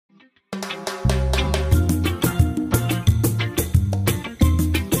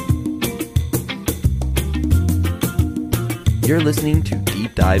You're listening to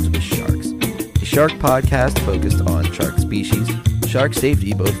Deep Dives with Sharks, a shark podcast focused on shark species, shark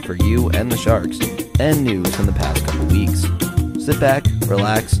safety both for you and the sharks, and news from the past couple weeks. Sit back,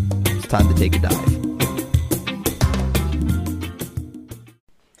 relax, it's time to take a dive.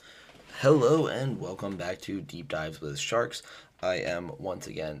 Hello and welcome back to Deep Dives with Sharks. I am once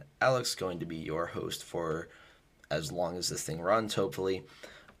again Alex, going to be your host for as long as this thing runs, hopefully.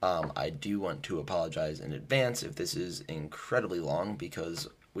 I do want to apologize in advance if this is incredibly long, because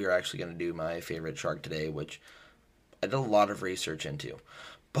we are actually going to do my favorite shark today, which I did a lot of research into.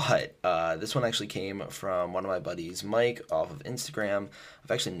 But this one actually came from one of my buddies, Mike, off of Instagram.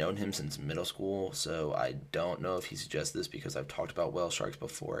 I've actually known him since middle school, so I don't know if he suggested this because I've talked about whale sharks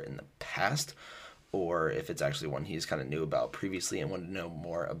before in the past, or if it's actually one he's kind of knew about previously and wanted to know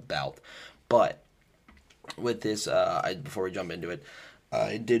more about. But with this, before we jump into it,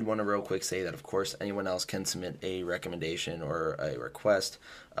 I did want to real quick say that, of course, anyone else can submit a recommendation or a request,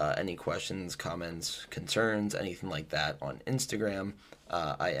 any questions, comments, concerns, anything like that on Instagram.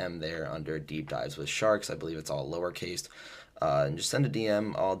 I am there under Deep Dives with Sharks. I believe it's all lowercase. And just send a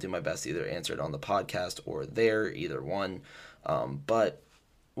DM. I'll do my best to either answer it on the podcast or there, either one. But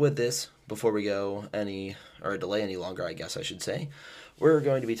with this, before we go delay any longer, I guess I should say, we're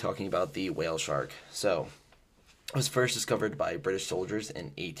going to be talking about the whale shark. So, it was first discovered by British soldiers in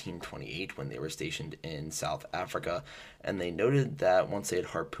 1828 when they were stationed in South Africa, and they noted that once they had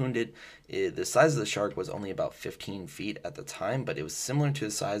harpooned it, the size of the shark was only about 15 feet at the time, but it was similar to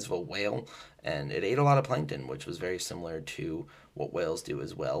the size of a whale, and it ate a lot of plankton, which was very similar to what whales do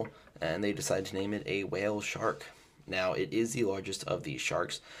as well, and they decided to name it a whale shark. Now, it is the largest of these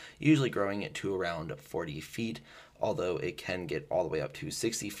sharks, usually growing it to around 40 feet, although it can get all the way up to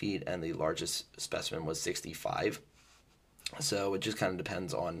 60 feet, and the largest specimen was 65. So it just kind of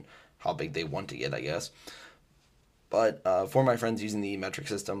depends on how big they want to get, I guess. But for my friends using the metric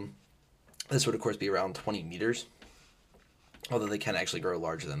system, this would, of course, be around 20 meters, although they can actually grow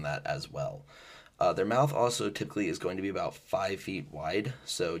larger than that as well. Their mouth also typically is going to be about 5 feet wide,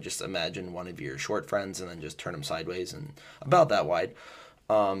 so just imagine one of your short friends and then just turn them sideways and about that wide.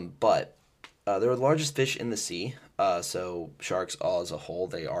 But they're the largest fish in the sea, so sharks all as a whole,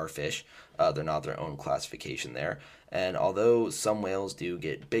 they are fish. They're not their own classification there. And although some whales do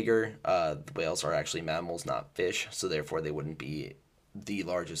get bigger, the whales are actually mammals, not fish, so therefore they wouldn't be the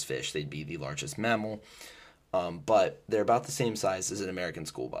largest fish. They'd be the largest mammal. But they're about the same size as an American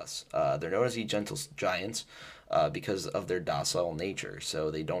school bus. They're known as the gentle giants because of their docile nature,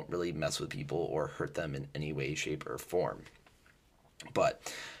 so they don't really mess with people or hurt them in any way, shape, or form. But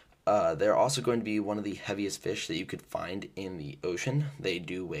they're also going to be one of the heaviest fish that you could find in the ocean. They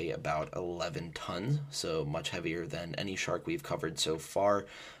do weigh about 11 tons, so much heavier than any shark we've covered so far,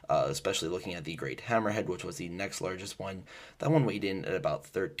 especially looking at the great hammerhead, which was the next largest one. That one weighed in at about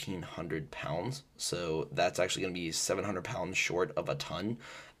 1,300 pounds, so that's actually going to be 700 pounds short of a ton,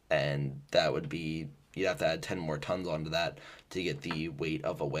 and that would be, you'd have to add 10 more tons onto that to get the weight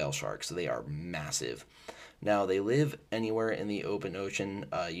of a whale shark, so they are massive. Now, they live anywhere in the open ocean,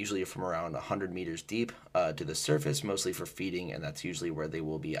 usually from around 100 meters deep to the surface, mostly for feeding, and that's usually where they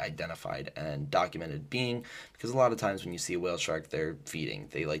will be identified and documented being, because a lot of times when you see a whale shark, they're feeding.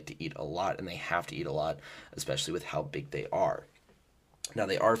 They like to eat a lot, and they have to eat a lot, especially with how big they are. Now,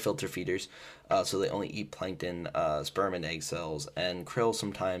 they are filter feeders, so they only eat plankton, sperm and egg cells, and krill.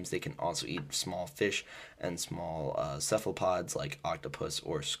 Sometimes they can also eat small fish and small cephalopods like octopus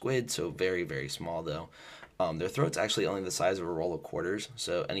or squid, so very, very small though. Their throat's actually only the size of a roll of quarters,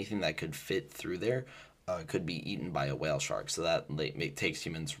 so anything that could fit through there could be eaten by a whale shark, so that takes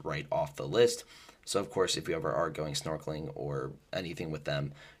humans right off the list. So, of course, if you ever are going snorkeling or anything with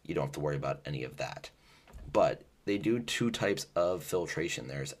them, you don't have to worry about any of that. But they do two types of filtration.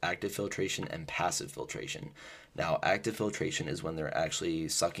 There's active filtration and passive filtration. Now, active filtration is when they're actually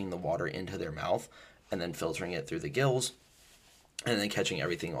sucking the water into their mouth and then filtering it through the gills and then catching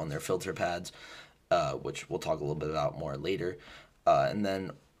everything on their filter pads, which we'll talk a little bit about more later. And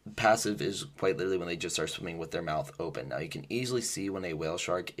then passive is quite literally when they just start swimming with their mouth open. Now, you can easily see when a whale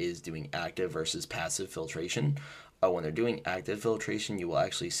shark is doing active versus passive filtration. When they're doing active filtration, you will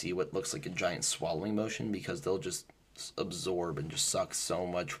actually see what looks like a giant swallowing motion, because they'll just absorb and just suck so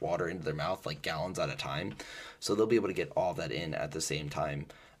much water into their mouth, like gallons at a time. So they'll be able to get all of that in at the same time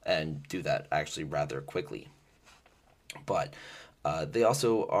and do that actually rather quickly. But they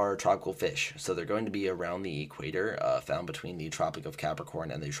also are tropical fish, so they're going to be around the equator, found between the Tropic of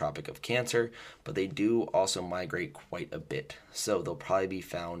Capricorn and the Tropic of Cancer, but they do also migrate quite a bit. So they'll probably be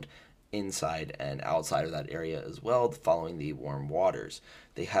found inside and outside of that area as well, following the warm waters.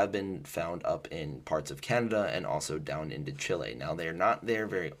 They have been found up in parts of Canada and also down into Chile. Now, they're not there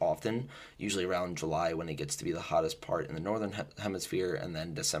very often, usually around July when it gets to be the hottest part in the northern hemisphere, and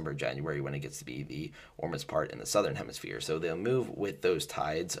then December, January when it gets to be the warmest part in the southern hemisphere. So they'll move with those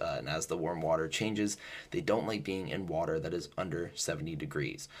tides, and as the warm water changes, they don't like being in water that is under 70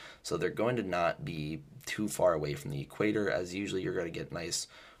 degrees. So they're going to not be too far away from the equator, as usually you're going to get nice,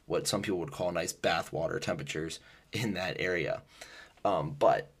 what some people would call nice bath water temperatures in that area.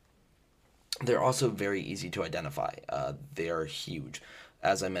 But they're also very easy to identify. They are huge.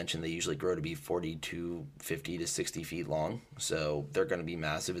 As I mentioned, they usually grow to be 40 to 50 to 60 feet long, so they're going to be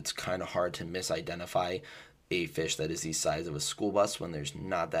massive. It's kind of hard to misidentify a fish that is the size of a school bus when there's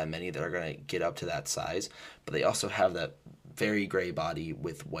not that many that are going to get up to that size. But they also have that very gray body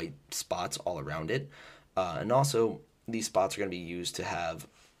with white spots all around it. And also, these spots are going to be used to have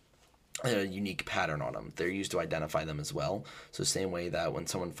a unique pattern on them. They're used to identify them as well. So same way that when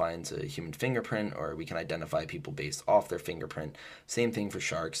someone finds a human fingerprint, or we can identify people based off their fingerprint, same thing for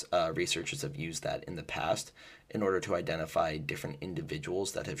sharks. Researchers have used that in the past in order to identify different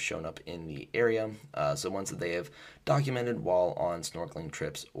individuals that have shown up in the area. So ones that they have documented while on snorkeling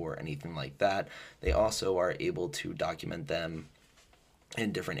trips or anything like that. They also are able to document them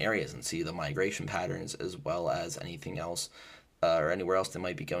in different areas and see the migration patterns as well as anything else or anywhere else they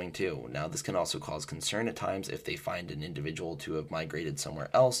might be going to. Now, this can also cause concern at times if they find an individual to have migrated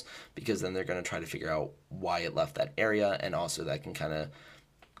somewhere else, because then they're going to try to figure out why it left that area, and also that can kind of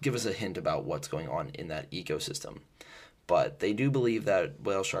give us a hint about what's going on in that ecosystem. But they do believe that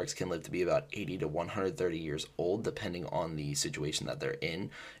whale sharks can live to be about 80 to 130 years old, depending on the situation that they're in.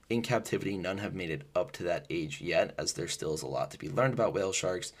 In captivity, none have made it up to that age yet, as there still is a lot to be learned about whale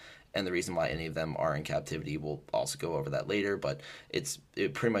sharks. And the reason why any of them are in captivity, we'll also go over that later. But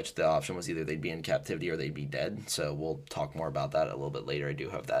pretty much the option was either they'd be in captivity or they'd be dead. So we'll talk more about that a little bit later. I do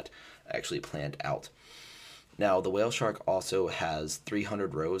have that actually planned out. Now, the whale shark also has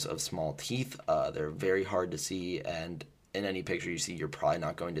 300 rows of small teeth. They're very hard to see, and in any picture you see, you're probably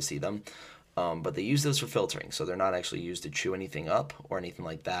not going to see them. But they use those for filtering, so they're not actually used to chew anything up or anything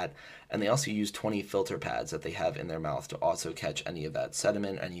like that. And they also use 20 filter pads that they have in their mouth to also catch any of that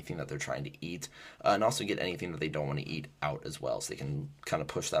sediment, anything that they're trying to eat, and also get anything that they don't want to eat out as well. So they can kind of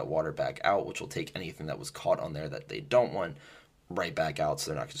push that water back out, which will take anything that was caught on there that they don't want right back out,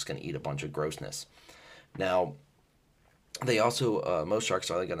 so they're not just going to eat a bunch of grossness. Now, they also, most sharks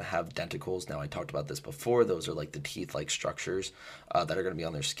are going to have denticles. Now, I talked about this before. Those are like the teeth-like structures that are going to be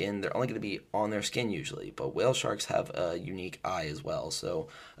on their skin. They're only going to be on their skin usually, but whale sharks have a unique eye as well. So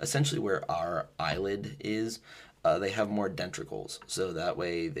essentially where our eyelid is, they have more dentricles. So that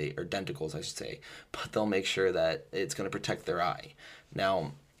way or denticles, I should say, but they'll make sure that it's going to protect their eye.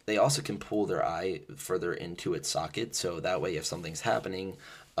 Now, they also can pull their eye further into its socket, so that way if something's happening,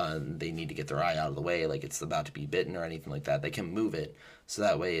 they need to get their eye out of the way, like it's about to be bitten or anything like that, they can move it, so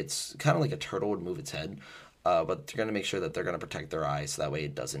that way it's kind of like a turtle would move its head, but they're going to make sure that they're going to protect their eye, so that way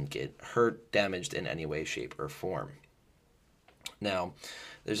it doesn't get hurt, damaged in any way, shape, or form. Now,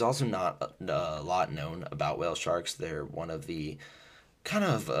 there's also not a lot known about whale sharks. They're one of the kind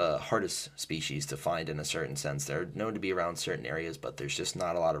of hardest species to find in a certain sense. They're known to be around certain areas, but there's just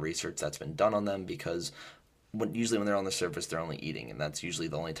not a lot of research that's been done on them, because usually when they're on the surface, they're only eating, and that's usually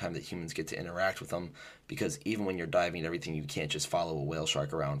the only time that humans get to interact with them, because even when you're diving and everything, you can't just follow a whale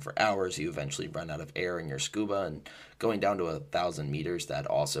shark around for hours. You eventually run out of air in your scuba, and going down to 1,000 meters, that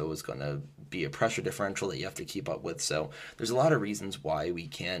also is going to be a pressure differential that you have to keep up with. So there's a lot of reasons why we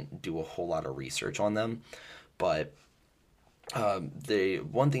can't do a whole lot of research on them, but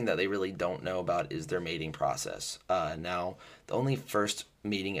one thing that they really don't know about is their mating process. Now, the only first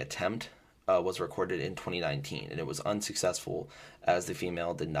mating attempt was recorded in 2019, and it was unsuccessful as the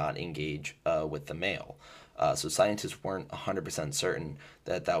female did not engage with the male. So scientists weren't 100% certain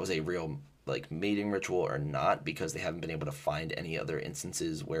that that was a real mating ritual or not, because they haven't been able to find any other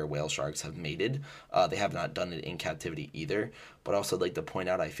instances where whale sharks have mated. They have not done it in captivity either. But also, I'd like to point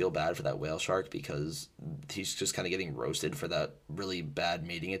out, I feel bad for that whale shark, because he's just kind of getting roasted for that really bad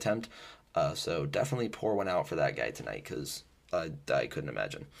mating attempt. So definitely pour one out for that guy tonight, because I couldn't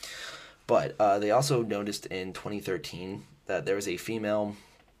imagine. But they also noticed in 2013 that there was a female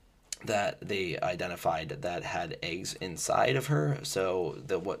that they identified that had eggs inside of her. So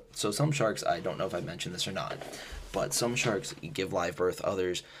some sharks, I don't know if I mentioned this or not, but some sharks give live birth,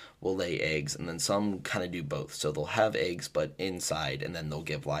 others will lay eggs, and then some kind of do both. So they'll have eggs but inside, and then they'll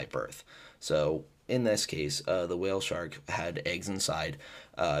give live birth. So in this case, the whale shark had eggs inside.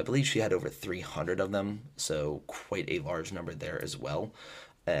 I believe she had over 300 of them, so quite a large number there as well.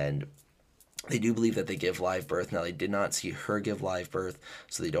 And They do believe that they give live birth. Now, they did not see her give live birth,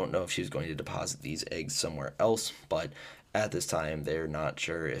 so they don't know if she was going to deposit these eggs somewhere else, but at this time, they're not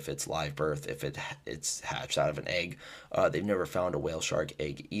sure if it's live birth, if it's hatched out of an egg. They've never found a whale shark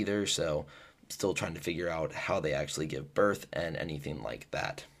egg either, so still trying to figure out how they actually give birth and anything like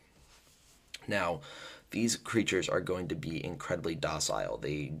that. Now, these creatures are going to be incredibly docile.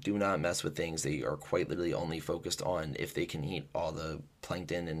 They do not mess with things. They are quite literally only focused on if they can eat all the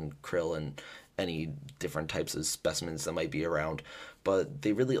plankton and krill and any different types of specimens that might be around. But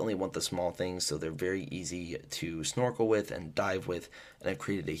they really only want the small things, so they're very easy to snorkel with and dive with, and have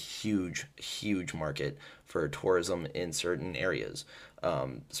created a huge, huge market for tourism in certain areas.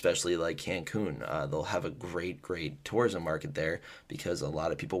 Especially like Cancun. They'll have a great, great tourism market there because a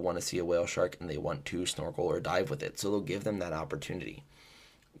lot of people want to see a whale shark and they want to snorkel or dive with it. So they'll give them that opportunity.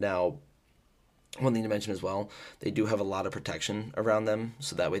 Now, one thing to mention as well, they do have a lot of protection around them,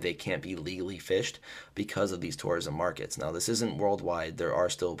 so that way they can't be legally fished because of these tourism markets. Now, this isn't worldwide. There are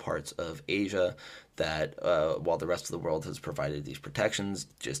still parts of Asia that, while the rest of the world has provided these protections,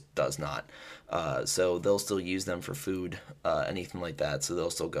 just does not. So they'll still use them for food, anything like that. So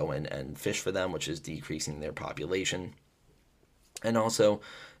they'll still go in and fish for them, which is decreasing their population. And also,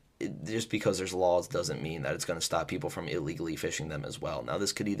 just because there's laws doesn't mean that it's going to stop people from illegally fishing them as well. Now,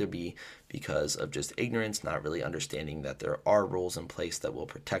 this could either be because of just ignorance, not really understanding that there are rules in place that will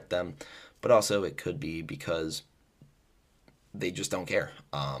protect them, but also it could be because they just don't care.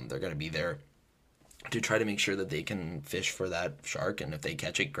 They're going to be there to try to make sure that they can fish for that shark, and if they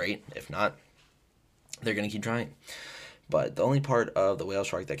catch it, great. If not, they're going to keep trying. But the only part of the whale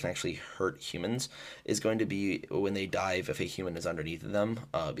shark that can actually hurt humans is going to be when they dive if a human is underneath of them,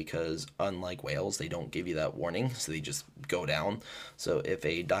 because unlike whales, they don't give you that warning, so they just go down. So if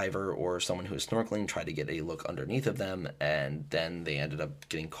a diver or someone who is snorkeling tried to get a look underneath of them and then they ended up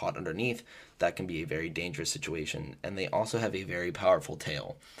getting caught underneath, that can be a very dangerous situation. And they also have a very powerful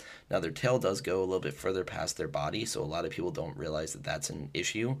tail. Now, their tail does go a little bit further past their body, so a lot of people don't realize that that's an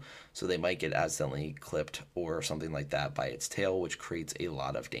issue. So they might get accidentally clipped or something like that by its tail, which creates a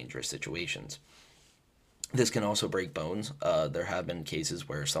lot of dangerous situations. This can also break bones. There have been cases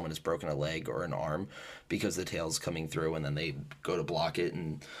where someone has broken a leg or an arm because the tail's coming through and then they go to block it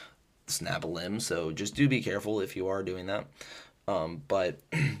and snap a limb. So just do be careful if you are doing that. But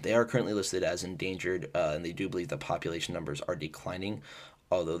they are currently listed as endangered, and they do believe the population numbers are declining,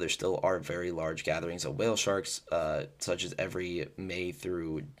 although there still are very large gatherings of whale sharks, such as every May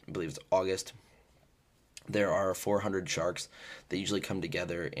through, I believe it's August. There are 400 sharks that usually come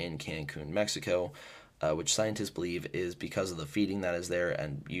together in Cancun, Mexico, which scientists believe is because of the feeding that is there,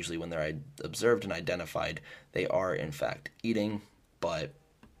 and usually when they're observed and identified, they are in fact eating. But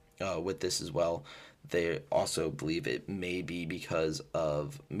with this as well, they also believe it may be because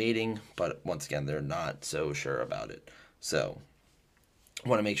of mating, but once again, they're not so sure about it. So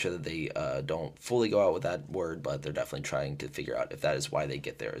want to make sure that they don't fully go out with that word, but they're definitely trying to figure out if that is why they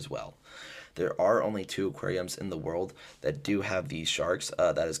get there as well. There are only 2 aquariums in the world that do have these sharks.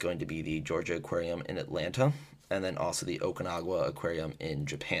 That is going to be the Georgia Aquarium in Atlanta, and then also the Okinawa Aquarium in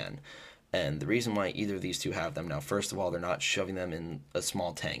Japan. And the reason why either of these 2 have them, now, first of all, they're not shoving them in a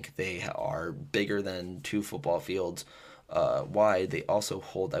small tank. They are bigger than 2 football fields wide. They also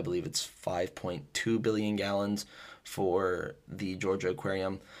hold, I believe it's 5.2 billion gallons for the Georgia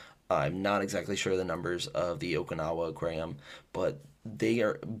Aquarium. I'm not exactly sure the numbers of the Okinawa Aquarium, but they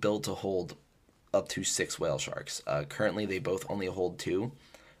are built to hold up to 6 whale sharks. Currently, they both only hold 2.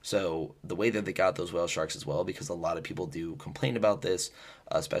 So the way that they got those whale sharks as well, because a lot of people do complain about this,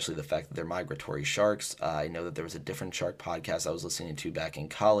 especially the fact that they're migratory sharks. I know that there was a different shark podcast I was listening to back in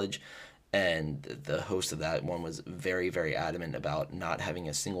college, and the host of that one was very, very adamant about not having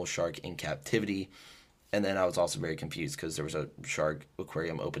a single shark in captivity. And then I was also very confused because there was a shark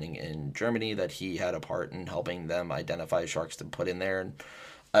aquarium opening in Germany that he had a part in helping them identify sharks to put in there, and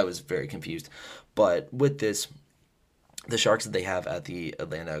I was very confused. But with this, the sharks that they have at the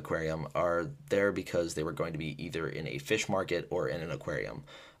Atlanta Aquarium are there because they were going to be either in a fish market or in an aquarium.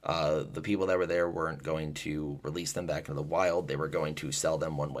 The people that were there weren't going to release them back into the wild. They were going to sell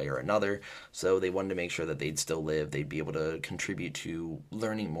them one way or another. So they wanted to make sure that they'd still live. They'd be able to contribute to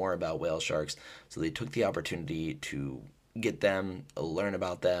learning more about whale sharks. So they took the opportunity to get them, learn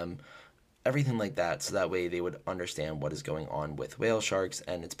about them, everything like that. So that way they would understand what is going on with whale sharks.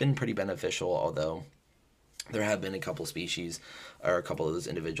 And it's been pretty beneficial, although there have been a couple species, or a couple of those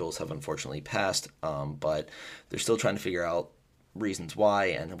individuals have unfortunately passed, but they're still trying to figure out reasons why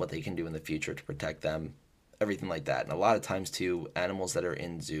and what they can do in the future to protect them, everything like that. And a lot of times, too, animals that are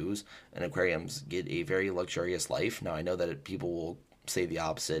in zoos and aquariums get a very luxurious life. Now, I know that people will say the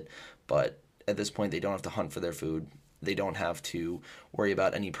opposite, but at this point, they don't have to hunt for their food. They don't have to worry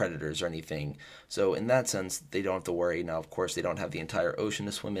about any predators or anything. So in that sense, they don't have to worry. Now, of course, they don't have the entire ocean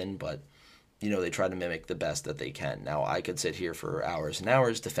to swim in, but they try to mimic the best that they can. Now, I could sit here for hours and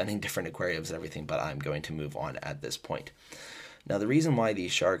hours defending different aquariums and everything, but I'm going to move on at this point. Now, the reason why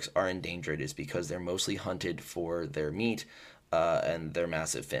these sharks are endangered is because they're mostly hunted for their meat and their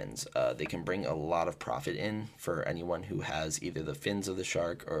massive fins. They can bring a lot of profit in for anyone who has either the fins of the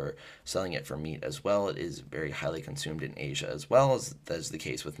shark or selling it for meat as well. It is very highly consumed in Asia as well, as is the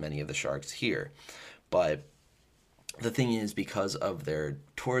case with many of the sharks here. But the thing is, because of their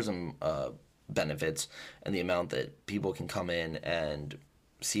tourism benefits and the amount that people can come in and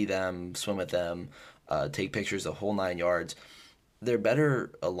see them, swim with them, take pictures, the whole 9 yards, they're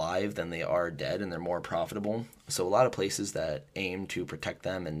better alive than they are dead, and they're more profitable. So a lot of places that aim to protect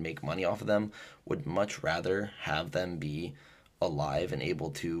them and make money off of them would much rather have them be alive and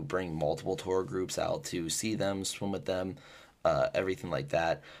able to bring multiple tour groups out to see them, swim with them, everything like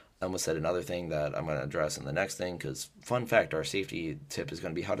that. I almost said another thing that I'm going to address in the next thing, because fun fact, our safety tip is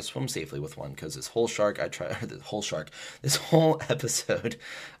going to be how to swim safely with one, because this whole episode,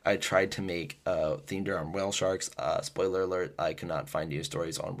 I tried to make themed around whale sharks. Spoiler alert, I could not find news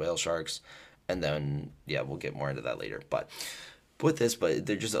stories on whale sharks, and then, yeah, we'll get more into that later. But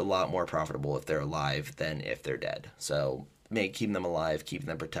they're just a lot more profitable if they're alive than if they're dead. So keeping them alive, keeping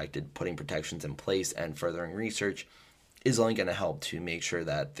them protected, putting protections in place, and furthering research is only going to help to make sure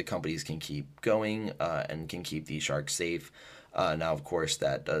that the companies can keep going and can keep these sharks safe. Now, of course,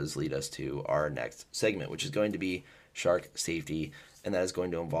 that does lead us to our next segment, which is going to be shark safety, and that is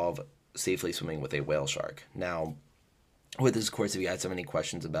going to involve safely swimming with a whale shark. Now, with this, of course, if you guys have any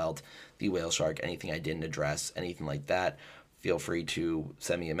questions about the whale shark, anything I didn't address, anything like that, feel free to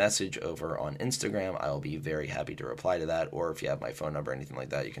send me a message over on Instagram. I'll be very happy to reply to that, or if you have my phone number or anything like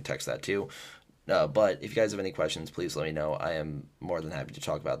that, you can text that too. But if you guys have any questions, please let me know. I am more than happy to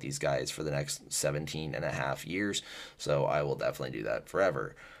talk about these guys for the next 17 and a half years, so I will definitely do that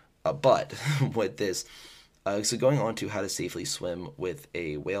forever. But with this, so going on to how to safely swim with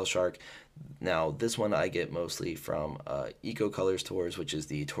a whale shark. Now, this one I get mostly from Eco Colors Tours, which is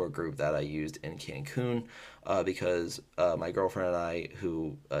the tour group that I used in Cancun, because my girlfriend and I,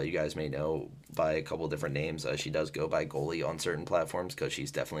 who you guys may know by a couple different names, she does go by Goalie on certain platforms because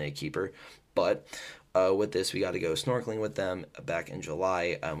she's definitely a keeper. But with this, we got to go snorkeling with them back in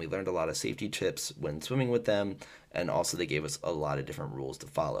July. We learned a lot of safety tips when swimming with them, and also they gave us a lot of different rules to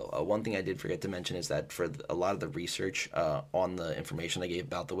follow. One thing I did forget to mention is that for a lot of the research on the information I gave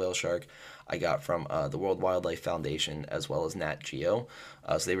about the whale shark, I got from the World Wildlife Foundation as well as Nat Geo.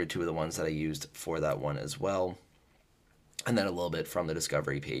 So they were two of the ones that I used for that one as well. And then a little bit from the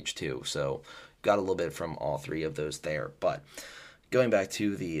Discovery page too. So got a little bit from all three of those there. But going back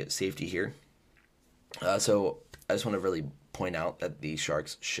to the safety here. So I just want to really point out that these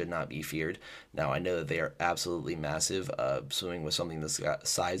sharks should not be feared. Now, I know that they are absolutely massive. Swimming with something the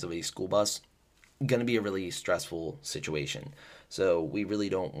size of a school bus, going to be a really stressful situation. So we really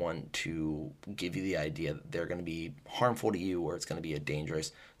don't want to give you the idea that they're going to be harmful to you or it's going to be a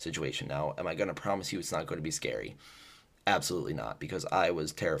dangerous situation. Now, am I going to promise you it's not going to be scary? Absolutely not, because I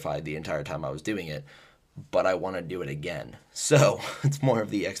was terrified the entire time I was doing it, but I want to do it again. So it's more of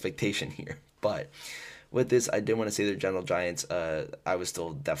the expectation here. But with this, I did want to say they're gentle giants. I was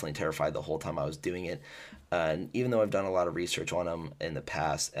still definitely terrified the whole time I was doing it. And even though I've done a lot of research on them in the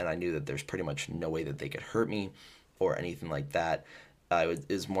past, and I knew that there's pretty much no way that they could hurt me or anything like that, it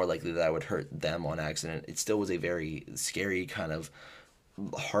is more likely that I would hurt them on accident. It still was a very scary kind of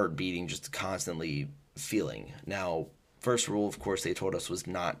heart beating, just constantly feeling. Now, first rule, of course, they told us was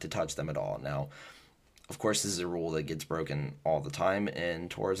not to touch them at all. Now, of course, this is a rule that gets broken all the time in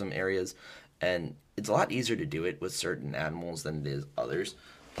tourism areas, and it's a lot easier to do it with certain animals than it is others.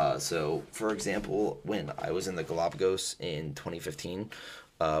 So, for example, when I was in the Galapagos in 2015,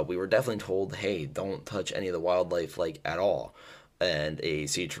 we were definitely told, hey, don't touch any of the wildlife, at all. And a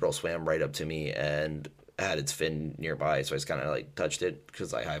sea turtle swam right up to me and had its fin nearby, so I just kind of, touched it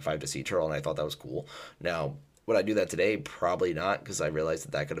because I high-fived a sea turtle, and I thought that was cool. Now, would I do that today? Probably not, because I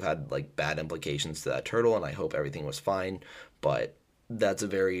realized that could have had, bad implications to that turtle, and I hope everything was fine. But that's a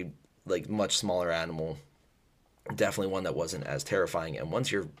very, much smaller animal. Definitely one that wasn't as terrifying. And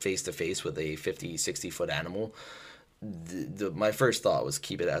once you're face-to-face with a 50, 60-foot animal, my first thought was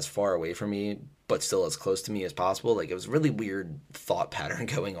keep it as far away from me, but still as close to me as possible. It was a really weird thought pattern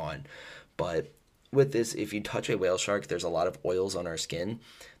going on. But with this, if you touch a whale shark, there's a lot of oils on our skin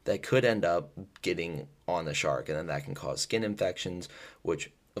that could end up getting on the shark, and then that can cause skin infections,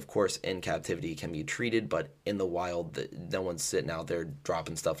 which of course, in captivity can be treated, but in the wild, no one's sitting out there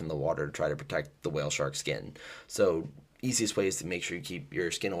dropping stuff in the water to try to protect the whale shark skin. So, easiest way is to make sure you keep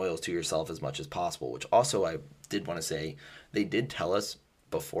your skin oils to yourself as much as possible, which also I did want to say, they did tell us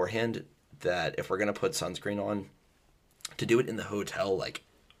beforehand that if we're going to put sunscreen on, to do it in the hotel, like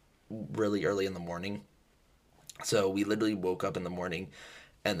really early in the morning. So we literally woke up in the morning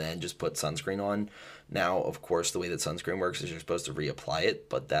and then just put sunscreen on. Now, of course, the way that sunscreen works is you're supposed to reapply it,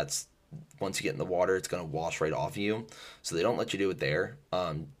 but that's once you get in the water, it's going to wash right off you. So they don't let you do it there,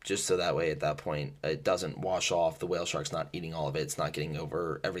 just so that way at that point it doesn't wash off. The whale shark's not eating all of it. It's not getting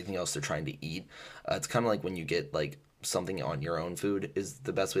over everything else they're trying to eat. It's kind of like when you get like something on your own food is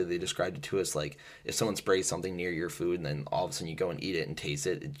the best way they described it to us. Like if someone sprays something near your food and then all of a sudden you go and eat it and taste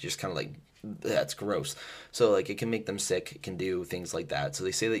it, it's just kind of like, that's gross. So like it can make them sick. It can do things like that. So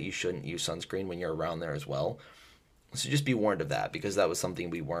they say that you shouldn't use sunscreen when you're around there as well. So just be warned of that, because that was something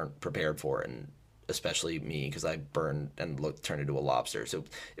we weren't prepared for, and especially me, because I burned and turned into a lobster. So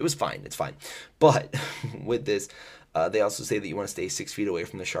it was fine. It's fine. But with this, they also say that you want to stay 6 feet away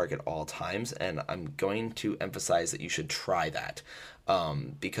from the shark at all times, and I'm going to emphasize that you should try that,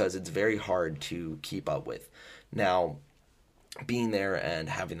 because it's very hard to keep up with. Now, being there and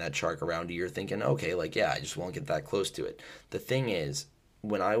having that shark around you, you're thinking, okay, like, yeah, I just won't get that close to it. The thing is,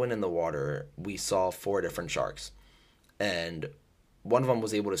 when I went in the water, we saw 4 different sharks, and one of them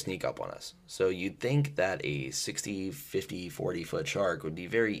was able to sneak up on us. So you'd think that a 60, 50, 40-foot shark would be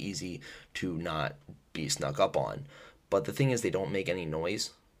very easy to not be snuck up on. But the thing is, they don't make any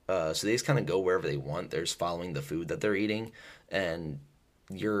noise. So they just kind of go wherever they want. They're just following the food that they're eating. And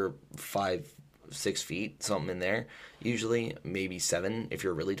you're 5, 6 feet, something in there. Usually, maybe 7 if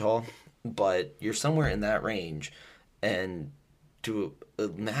you're really tall. But you're somewhere in that range. And to a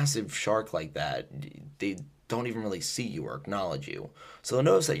massive shark like that, they don't even really see you or acknowledge you. So they'll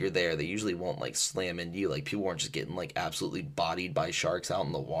notice that you're there. They usually won't like slam into you. Like people weren't just getting like absolutely bodied by sharks out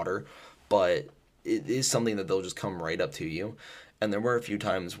in the water, but it is something that they'll just come right up to you. And there were a few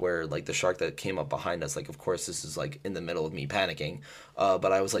times where like the shark that came up behind us, like of course this is like in the middle of me panicking,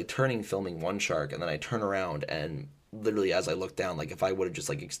 but I was like filming one shark, and then I turn around and literally as I looked down, like if I would have just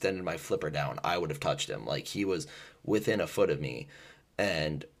like extended my flipper down, I would have touched him. Like he was within a foot of me,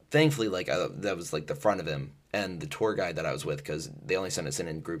 and thankfully like that was like the front of him and the tour guide that I was with, because they only sent us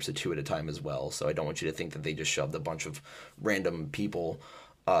in groups of 2 at a time as well. So I don't want you to think that they just shoved a bunch of random people,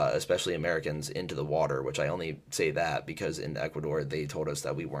 especially Americans, into the water, which I only say that because in Ecuador they told us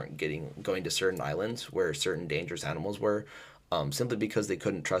that we weren't going to certain islands where certain dangerous animals were, simply because they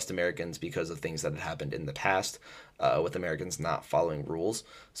couldn't trust Americans because of things that had happened in the past, with Americans not following rules.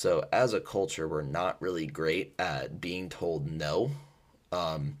 So as a culture, we're not really great at being told no.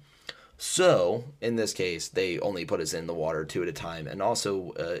 So in this case, they only put us in the water 2 at a time, and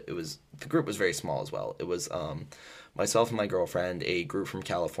also the group was very small as well. It was myself and my girlfriend, a group from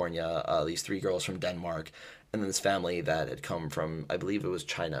California, these 3 girls from Denmark, and then this family that had come from, I believe it was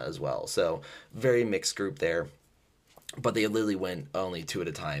China as well. So very mixed group there. But they literally went only 2 at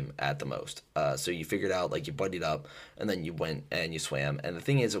a time at the most. So you figured out, like, you buddied up, and then you went and you swam. And the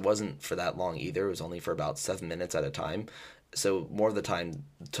thing is, it wasn't for that long either. It was only for about 7 minutes at a time. So more of the time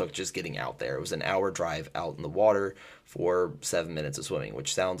took just getting out there. It was an hour drive out in the water for 7 minutes of swimming,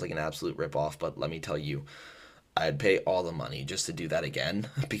 which sounds like an absolute ripoff, but let me tell you, I'd pay all the money just to do that again,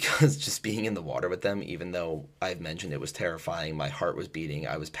 because just being in the water with them, even though I've mentioned it was terrifying, my heart was beating,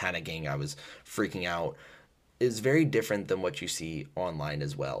 I was panicking, I was freaking out, is very different than what you see online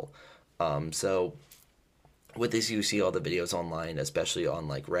as well. So with this, you see all the videos online, especially on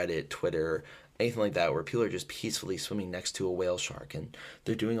like Reddit, Twitter, anything like that, where people are just peacefully swimming next to a whale shark, and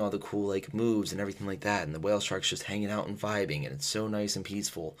they're doing all the cool like moves and everything like that, and the whale shark's just hanging out and vibing, and it's so nice and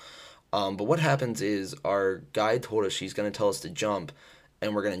peaceful. But what happens is our guide told us she's going to tell us to jump,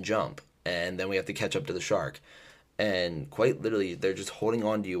 and we're going to jump, and then we have to catch up to the shark. And quite literally, they're just holding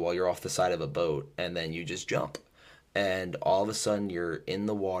on to you while you're off the side of a boat, and then you just jump. And all of a sudden, you're in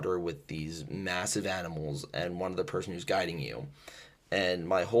the water with these massive animals and one other person who's guiding you. And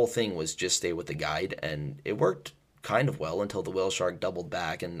my whole thing was just stay with the guide, and it worked kind of well until the whale shark doubled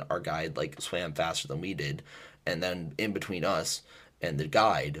back and our guide like swam faster than we did. And then in between us and the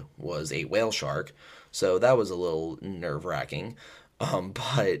guide was a whale shark. So that was a little nerve-wracking.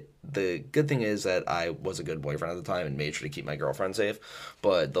 But the good thing is that I was a good boyfriend at the time and made sure to keep my girlfriend safe.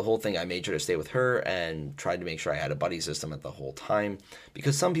 But the whole thing, I made sure to stay with her and tried to make sure I had a buddy system at the whole time.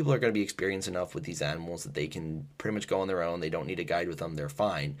 Because some people are going to be experienced enough with these animals that they can pretty much go on their own. They don't need a guide with them. They're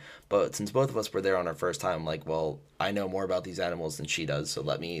fine. But since both of us were there on our first time, I'm like, well, I know more about these animals than she does. So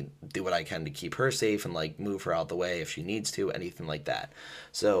let me do what I can to keep her safe and like move her out the way if she needs to, anything like that.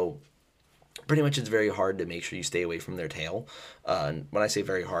 So pretty much it's very hard to make sure you stay away from their tail. And when I say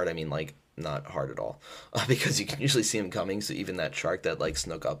very hard, I mean like not hard at all, because you can usually see them coming. So even that shark that like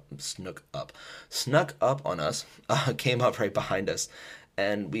snuck up on us, came up right behind us,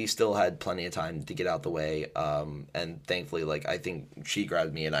 and we still had plenty of time to get out the way. And thankfully, like I think she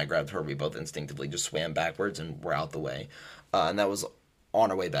grabbed me and I grabbed her. We both instinctively just swam backwards and were out the way, and that was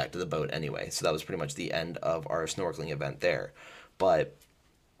on our way back to the boat anyway. So that was pretty much the end of our snorkeling event there. But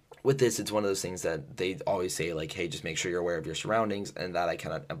with this, it's one of those things that they always say, like, hey, just make sure you're aware of your surroundings, and that I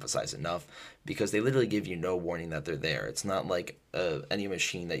cannot emphasize enough because they literally give you no warning that they're there. It's not like any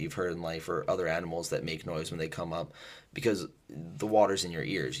machine that you've heard in life or other animals that make noise when they come up because the water's in your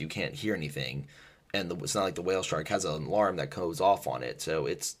ears. You can't hear anything, and it's not like the whale shark has an alarm that goes off on it, so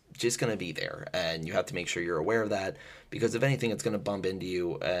it's just going to be there, and you have to make sure you're aware of that because if anything, it's going to bump into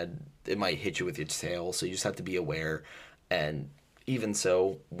you, and it might hit you with its tail, so you just have to be aware. And even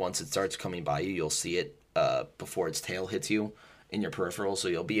so, once it starts coming by you, you'll see it before its tail hits you in your peripheral, so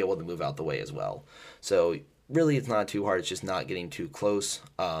you'll be able to move out the way as well. So really, it's not too hard. It's just not getting too close.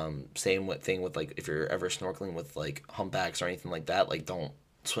 Thing with like if you're ever snorkeling with like humpbacks or anything like that, like don't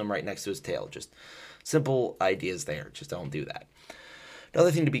swim right next to his tail. Just simple ideas there. Just don't do that.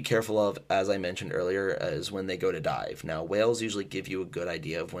 Another thing to be careful of, as I mentioned earlier, is when they go to dive. Now, whales usually give you a good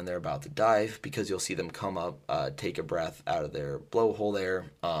idea of when they're about to dive because you'll see them come up, take a breath out of their blowhole there,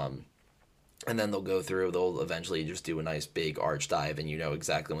 and then they'll go through. They'll eventually just do a nice big arch dive, and you know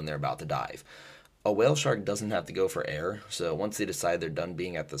exactly when they're about to dive. A whale shark doesn't have to go for air, so once they decide they're done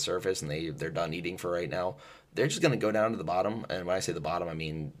being at the surface and they're done eating for right now, they're just going to go down to the bottom. And when I say the bottom, I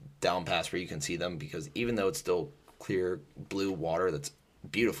mean down past where you can see them because even though it's still clear blue water that's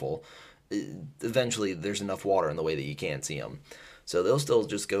beautiful, eventually there's enough water in the way that you can't see them. So they'll still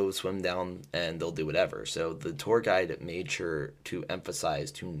just go swim down and they'll do whatever. So the tour guide made sure to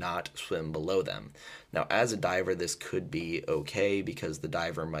emphasize to not swim below them. Now, as a diver, this could be okay because the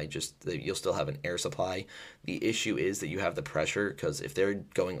diver might you'll still have an air supply. The issue is that you have the pressure because if they're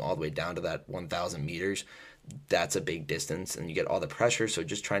going all the way down to that 1,000 meters, that's a big distance and you get all the pressure, so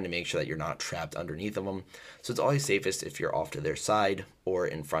just trying to make sure that you're not trapped underneath of them. So it's always safest if you're off to their side or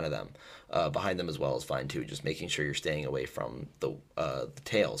in front of them. Behind them as well is fine too, just making sure you're staying away from the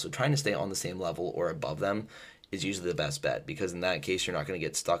tail. So trying to stay on the same level or above them is usually the best bet because in that case you're not going to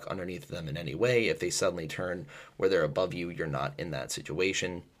get stuck underneath them in any way. If they suddenly turn where they're above you, you're not in that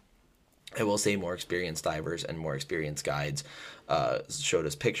situation. I will say more experienced divers and more experienced guides showed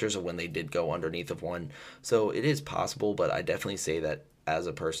us pictures of when they did go underneath of one. So it is possible, but I definitely say that as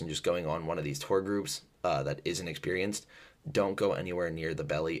a person just going on one of these tour groups that isn't experienced, don't go anywhere near the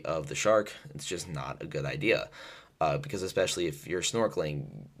belly of the shark. It's just not a good idea. Because especially if you're snorkeling,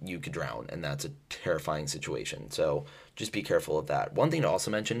 you could drown, and that's a terrifying situation. So just be careful of that. One thing to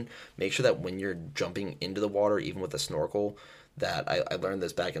also mention, make sure that when you're jumping into the water, even with a snorkel, that I learned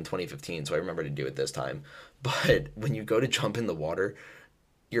this back in 2015, so I remember to do it this time. But when you go to jump in the water,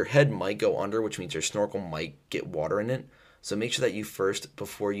 your head might go under, which means your snorkel might get water in it. So make sure that you first,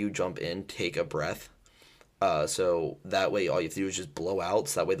 before you jump in, take a breath. So that way all you have to do is just blow out,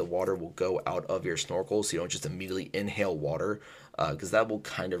 so that way the water will go out of your snorkel so you don't just immediately inhale water, because that will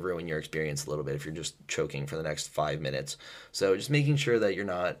kind of ruin your experience a little bit if you're just choking for the next 5 minutes. So just making sure that you're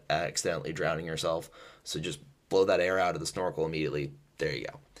not accidentally drowning yourself. So just blow that air out of the snorkel immediately. There you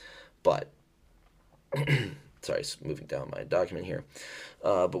go. But, sorry, moving down my document here.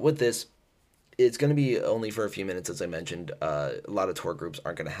 But with this, it's going to be only for a few minutes, as I mentioned. A lot of tour groups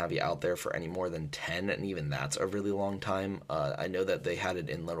aren't going to have you out there for any more than 10, and even that's a really long time. I know that they had it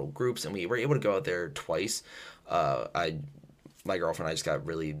in little groups, and we were able to go out there twice. My girlfriend and I just got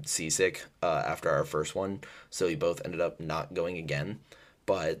really seasick after our first one, so we both ended up not going again.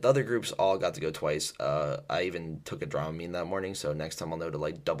 But the other groups all got to go twice. I even took a Dramamine that morning, so next time I'll know to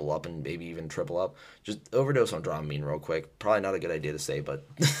like double up and maybe even triple up. Just overdose on Dramamine real quick. Probably not a good idea to say, but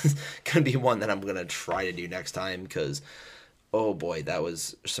gonna be one that I'm gonna try to do next time because, oh boy, that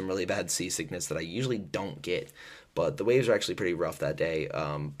was some really bad seasickness that I usually don't get. But the waves are actually pretty rough that day.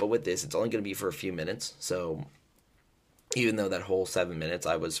 But with this, it's only gonna be for a few minutes, so even though that whole 7 minutes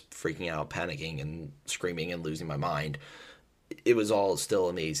I was freaking out, panicking, and screaming and losing my mind, it was all still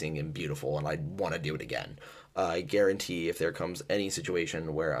amazing and beautiful, and I want to do it again. I guarantee if there comes any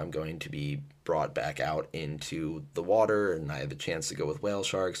situation where I'm going to be brought back out into the water and I have a chance to go with whale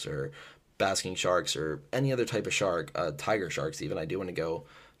sharks or basking sharks or any other type of shark, tiger sharks even, I do want to go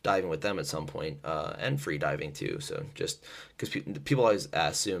diving with them at some point, and free diving too. So just because people always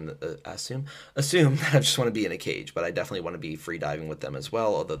assume that I just want to be in a cage, but I definitely want to be free diving with them as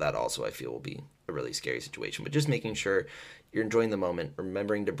well. Although that also I feel will be a really scary situation. But just making sure you're enjoying the moment,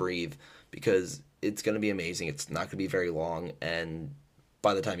 remembering to breathe, because it's going to be amazing. It's not going to be very long, and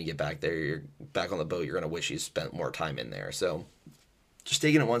by the time you get back there, you're back on the boat. You're going to wish you spent more time in there. So just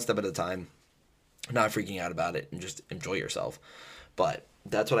taking it one step at a time, not freaking out about it, and just enjoy yourself. But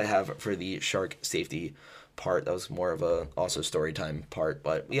that's what I have for the shark safety part. That was more of a also story time part,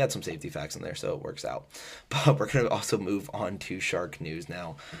 but we had some safety facts in there, so it works out. But we're going to also move on to shark news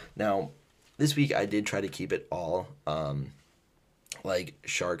now. Now, this week I did try to keep it all like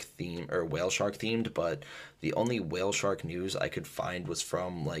shark theme or whale shark themed, but the only whale shark news I could find was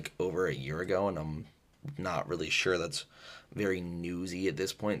from like over a year ago, and I'm not really sure that's very newsy at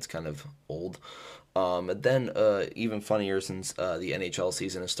this point. It's kind of old. And then even funnier, since the NHL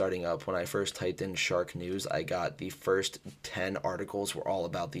season is starting up, when I first typed in shark news, I got the first 10 articles were all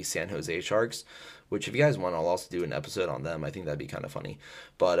about the San Jose Sharks, which if you guys want, I'll also do an episode on them. I think that'd be kind of funny.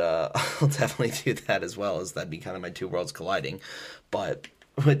 But I'll definitely do that as well, as that'd be kind of my two worlds colliding. But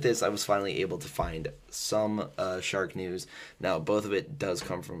with this, I was finally able to find some shark news. Now, both of it does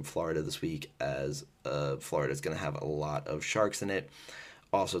come from Florida this week, as Florida is going to have a lot of sharks in it.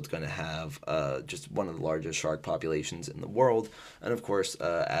 Also, it's going to have just one of the largest shark populations in the world. And of course,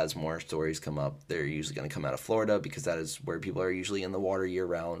 as more stories come up, they're usually going to come out of Florida, because that is where people are usually in the water year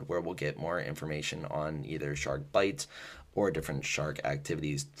round, where we'll get more information on either shark bites or different shark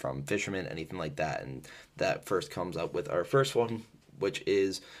activities from fishermen, anything like that. And that first comes up with our first one, which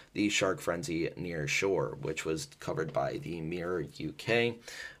is the shark frenzy near shore, which was covered by the Mirror UK.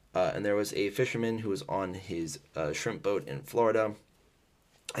 And there was a fisherman who was on his shrimp boat in Florida.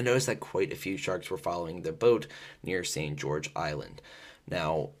 I noticed that quite a few sharks were following the boat near St. George Island.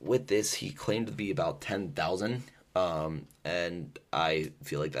 Now, with this, he claimed to be about 10,000, and I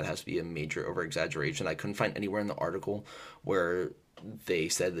feel like that has to be a major over-exaggeration. I couldn't find anywhere in the article where they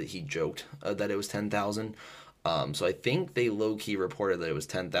said that he joked that it was 10,000. So I think they low-key reported that it was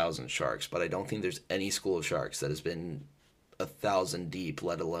 10,000 sharks, but I don't think there's any school of sharks that has been 1,000 deep,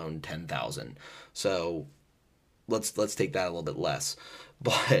 let alone 10,000. So let's take that a little bit less.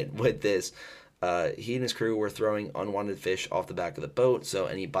 But with this, he and his crew were throwing unwanted fish off the back of the boat, so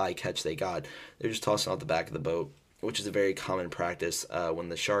any bycatch they got, they're just tossing off the back of the boat, which is a very common practice when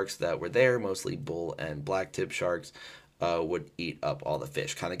the sharks that were there, mostly bull and blacktip sharks, would eat up all the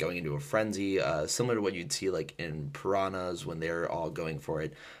fish, kind of going into a frenzy, similar to what you'd see like in piranhas when they're all going for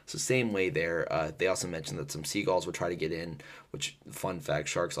it. So same way there. They also mentioned that some seagulls would try to get in, which, fun fact,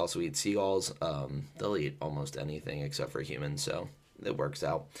 sharks also eat seagulls. They'll eat almost anything except for humans, so it works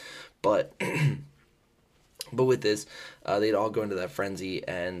out. But but with this, they'd all go into that frenzy,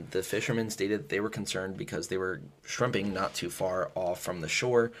 and the fishermen stated they were concerned because they were shrimping not too far off from the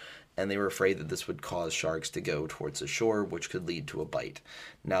shore, and they were afraid that this would cause sharks to go towards the shore, which could lead to a bite.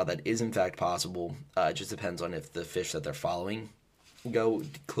 Now, that is in fact possible. It just depends on if the fish that they're following go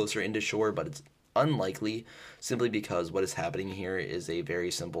closer into shore, but it's unlikely, simply because what is happening here is a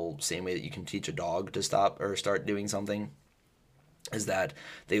very simple, same way that you can teach a dog to stop or start doing something, is that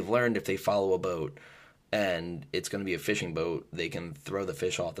they've learned if they follow a boat and it's going to be a fishing boat, they can throw the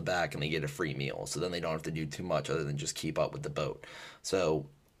fish off the back and they get a free meal. So then they don't have to do too much other than just keep up with the boat. So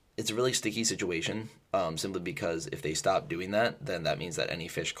it's a really sticky situation, simply because if they stop doing that, then that means that any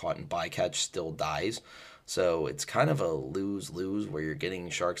fish caught in bycatch still dies. So it's kind of a lose-lose, where you're getting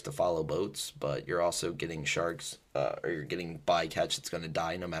sharks to follow boats, but you're also getting sharks, or you're getting bycatch that's going to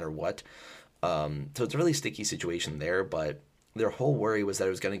die no matter what. So it's a really sticky situation there, but their whole worry was that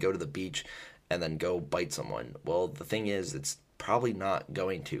it was going to go to the beach and then go bite someone. Well, the thing is, it's probably not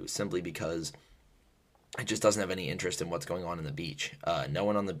going to, simply because it just doesn't have any interest in what's going on in the beach. No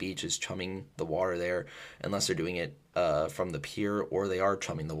one on the beach is chumming the water there unless they're doing it from the pier, or they are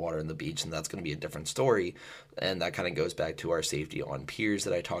chumming the water in the beach, and that's going to be a different story. And that kind of goes back to our safety on piers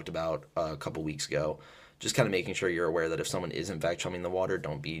that I talked about a couple weeks ago. Just kind of making sure you're aware that if someone is in fact chumming the water,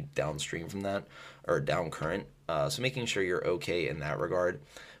 don't be downstream from that, or down current. So making sure you're okay in that regard.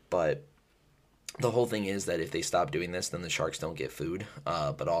 But the whole thing is that if they stop doing this, then the sharks don't get food.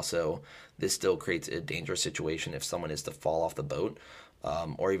 But also, this still creates a dangerous situation if someone is to fall off the boat,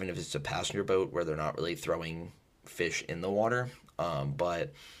 or even if it's a passenger boat where they're not really throwing fish in the water.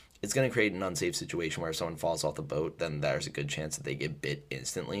 But it's going to create an unsafe situation where if someone falls off the boat, then there's a good chance that they get bit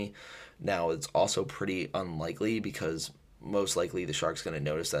instantly. Now, it's also pretty unlikely because most likely the shark's going to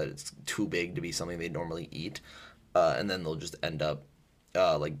notice that it's too big to be something they normally eat, and then they'll just end up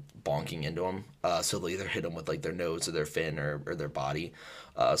like bonking into them. So they'll either hit them with like their nose or their fin or their body.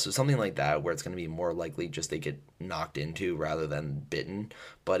 So something like that where it's going to be more likely just they get knocked into rather than bitten.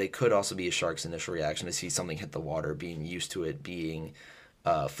 But it could also be a shark's initial reaction to see something hit the water, being used to it being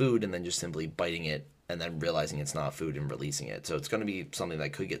food, and then just simply biting it and then realizing it's not food and releasing it. So it's going to be something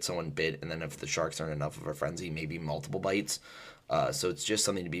that could get someone bit, and then if the sharks aren't enough of a frenzy, maybe multiple bites. So it's just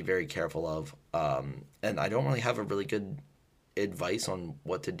something to be very careful of. And I don't really have a really good advice on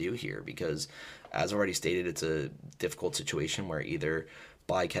what to do here because, as already stated, it's a difficult situation where either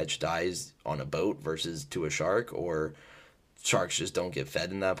bycatch dies on a boat versus to a shark, or sharks just don't get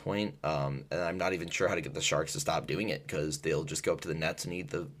fed in that point. And I'm not even sure how to get the sharks to stop doing it because they'll just go up to the nets and eat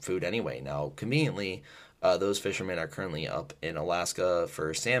the food anyway. Now, conveniently, those fishermen are currently up in Alaska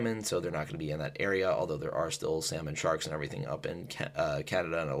for salmon, so they're not going to be in that area, although there are still salmon sharks and everything up in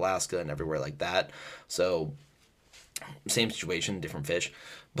Canada and Alaska and everywhere like that. So same situation, different fish.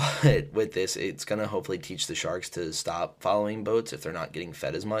 But with this, it's going to hopefully teach the sharks to stop following boats if they're not getting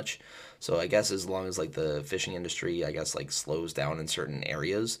fed as much. So I guess as long as like the fishing industry, I guess like slows down in certain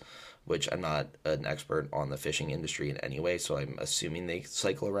areas, which I'm not an expert on the fishing industry in any way, so I'm assuming they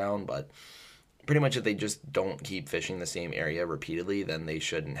cycle around, but pretty much if they just don't keep fishing the same area repeatedly, then they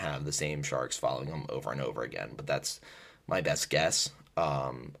shouldn't have the same sharks following them over and over again. But that's my best guess.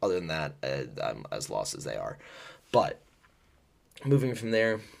 Other than that, I'm as lost as they are. But moving from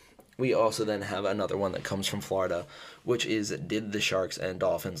there, we also then have another one that comes from Florida, which is, did the Sharks and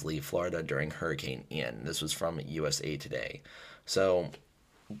Dolphins leave Florida during Hurricane Ian? This was from USA Today. So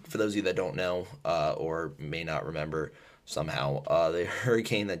for those of you that don't know or may not remember somehow, the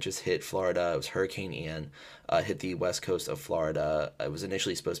hurricane that just hit Florida, it was Hurricane Ian, hit the west coast of Florida. It was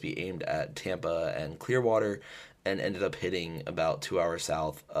initially supposed to be aimed at Tampa and Clearwater, and ended up hitting about 2 hours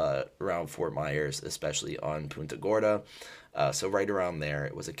south around Fort Myers, especially on Punta Gorda. So right around there,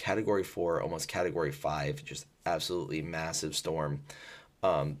 it was a Category 4, almost Category 5, just absolutely massive storm.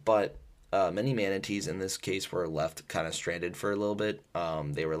 But many manatees in this case were left kind of stranded for a little bit.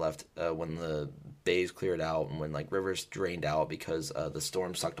 They were left when the bays cleared out and when like rivers drained out because the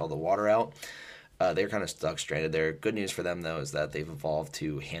storm sucked all the water out. They're kind of stuck stranded there. Good news for them, though, is that they've evolved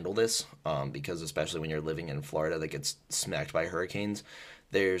to handle this because especially when you're living in Florida that gets smacked by hurricanes,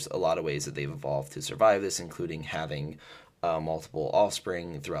 there's a lot of ways that they've evolved to survive this, including having multiple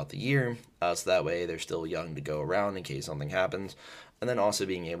offspring throughout the year. So that way they're still young to go around in case something happens. And then also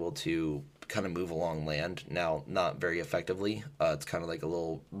being able to kind of move along land. Now, not very effectively. It's kind of like a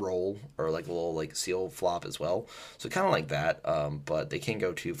little roll or like a little like seal flop as well. So kind of like that. But they can't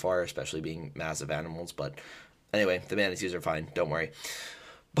go too far, especially being massive animals. But anyway, the manatees are fine. Don't worry.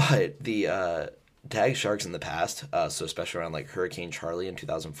 But the tag sharks in the past, so especially around like Hurricane Charlie in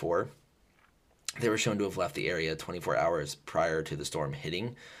 2004, they were shown to have left the area 24 hours prior to the storm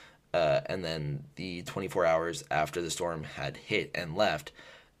hitting. And then the 24 hours after the storm had hit and left,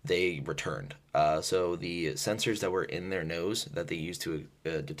 they returned. So the sensors that were in their nose that they use to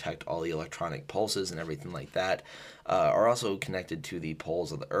detect all the electronic pulses and everything like that are also connected to the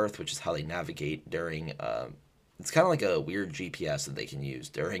poles of the Earth, which is how they navigate during. It's kind of like a weird GPS that they can use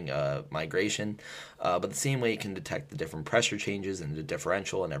during migration, but the same way it can detect the different pressure changes and the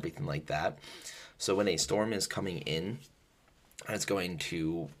differential and everything like that. So when a storm is coming in, it's going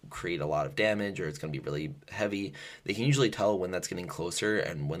to create a lot of damage or it's going to be really heavy. They can usually tell when that's getting closer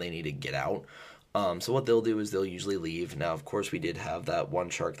and when they need to get out. So what they'll do is they'll usually leave. Now, of course, we did have that one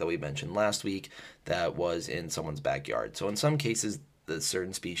shark that we mentioned last week that was in someone's backyard. So in some cases, the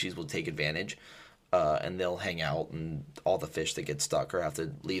certain species will take advantage and they'll hang out, and all the fish that get stuck or have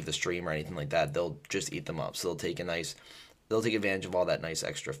to leave the stream or anything like that, they'll just eat them up. So they'll take advantage of all that nice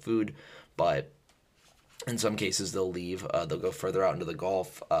extra food, but in some cases, they'll leave. They'll go further out into the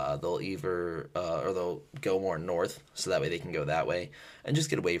Gulf. They'll either or they'll go more north, so that way they can go that way and just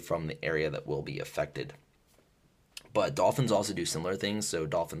get away from the area that will be affected. But dolphins also do similar things. So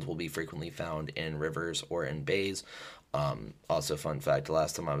dolphins will be frequently found in rivers or in bays. Also, fun fact: the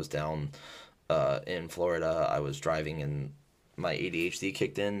last time I was down in Florida, I was driving and my ADHD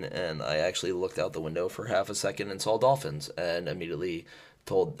kicked in, and I actually looked out the window for half a second and saw dolphins, and immediately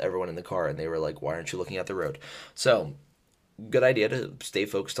told everyone in the car, and they were like, "Why aren't you looking at the road?" So, good idea to stay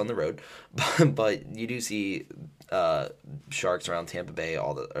focused on the road, but you do see sharks around Tampa Bay.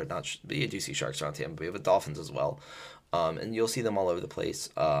 But you do see sharks around Tampa Bay, but dolphins as well, and you'll see them all over the place.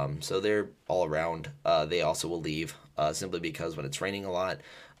 So they're all around. They also will leave simply because when it's raining a lot,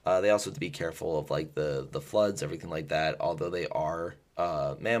 they also have to be careful of like the floods, everything like that. Although they are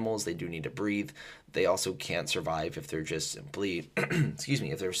mammals. They do need to breathe. They also can't survive if they're just simply, excuse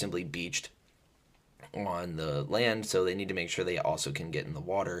me, if they're simply beached on the land, so they need to make sure they also can get in the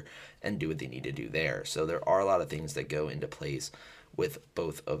water and do what they need to do there. So there are a lot of things that go into place with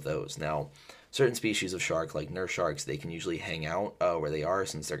both of those. Now, certain species of shark, like nurse sharks, they can usually hang out where they are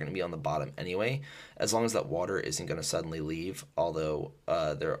since they're going to be on the bottom anyway, as long as that water isn't going to suddenly leave, although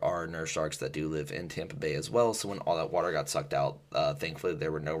there are nurse sharks that do live in Tampa Bay as well, so when all that water got sucked out, thankfully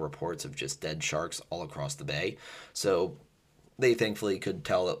there were no reports of just dead sharks all across the bay. So they thankfully could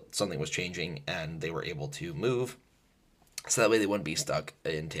tell that something was changing and they were able to move. So that way they wouldn't be stuck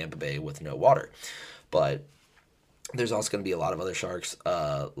in Tampa Bay with no water. But there's also going to be a lot of other sharks,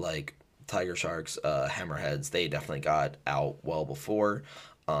 like tiger sharks, hammerheads. They definitely got out well before.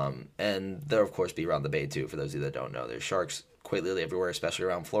 And they'll, of course, be around the bay, too, for those of you that don't know. There's sharks quite literally everywhere, especially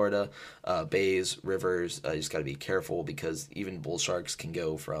around Florida. Bays, rivers, you just got to be careful because even bull sharks can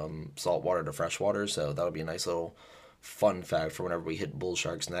go from saltwater to freshwater. So that'll be a nice little fun fact for whenever we hit bull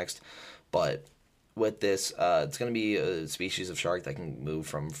sharks next. But with this, it's going to be a species of shark that can move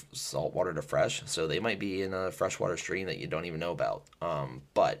from saltwater to fresh. So they might be in a freshwater stream that you don't even know about.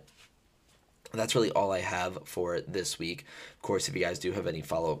 But that's really all I have for this week. Of course, if you guys do have any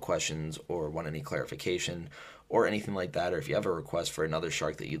follow-up questions or want any clarification or anything like that, or if you have a request for another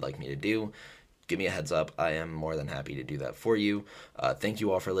shark that you'd like me to do, give me a heads up. I am more than happy to do that for you. Thank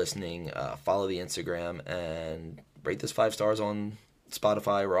you all for listening. Follow the Instagram and rate this 5 stars on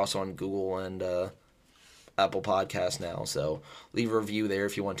Spotify. We're also on Google and Apple Podcasts now, so leave a review there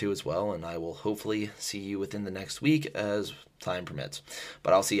if you want to as well, and I will hopefully see you within the next week as time permits.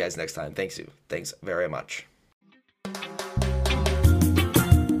 But I'll see you guys next time. Thanks very much.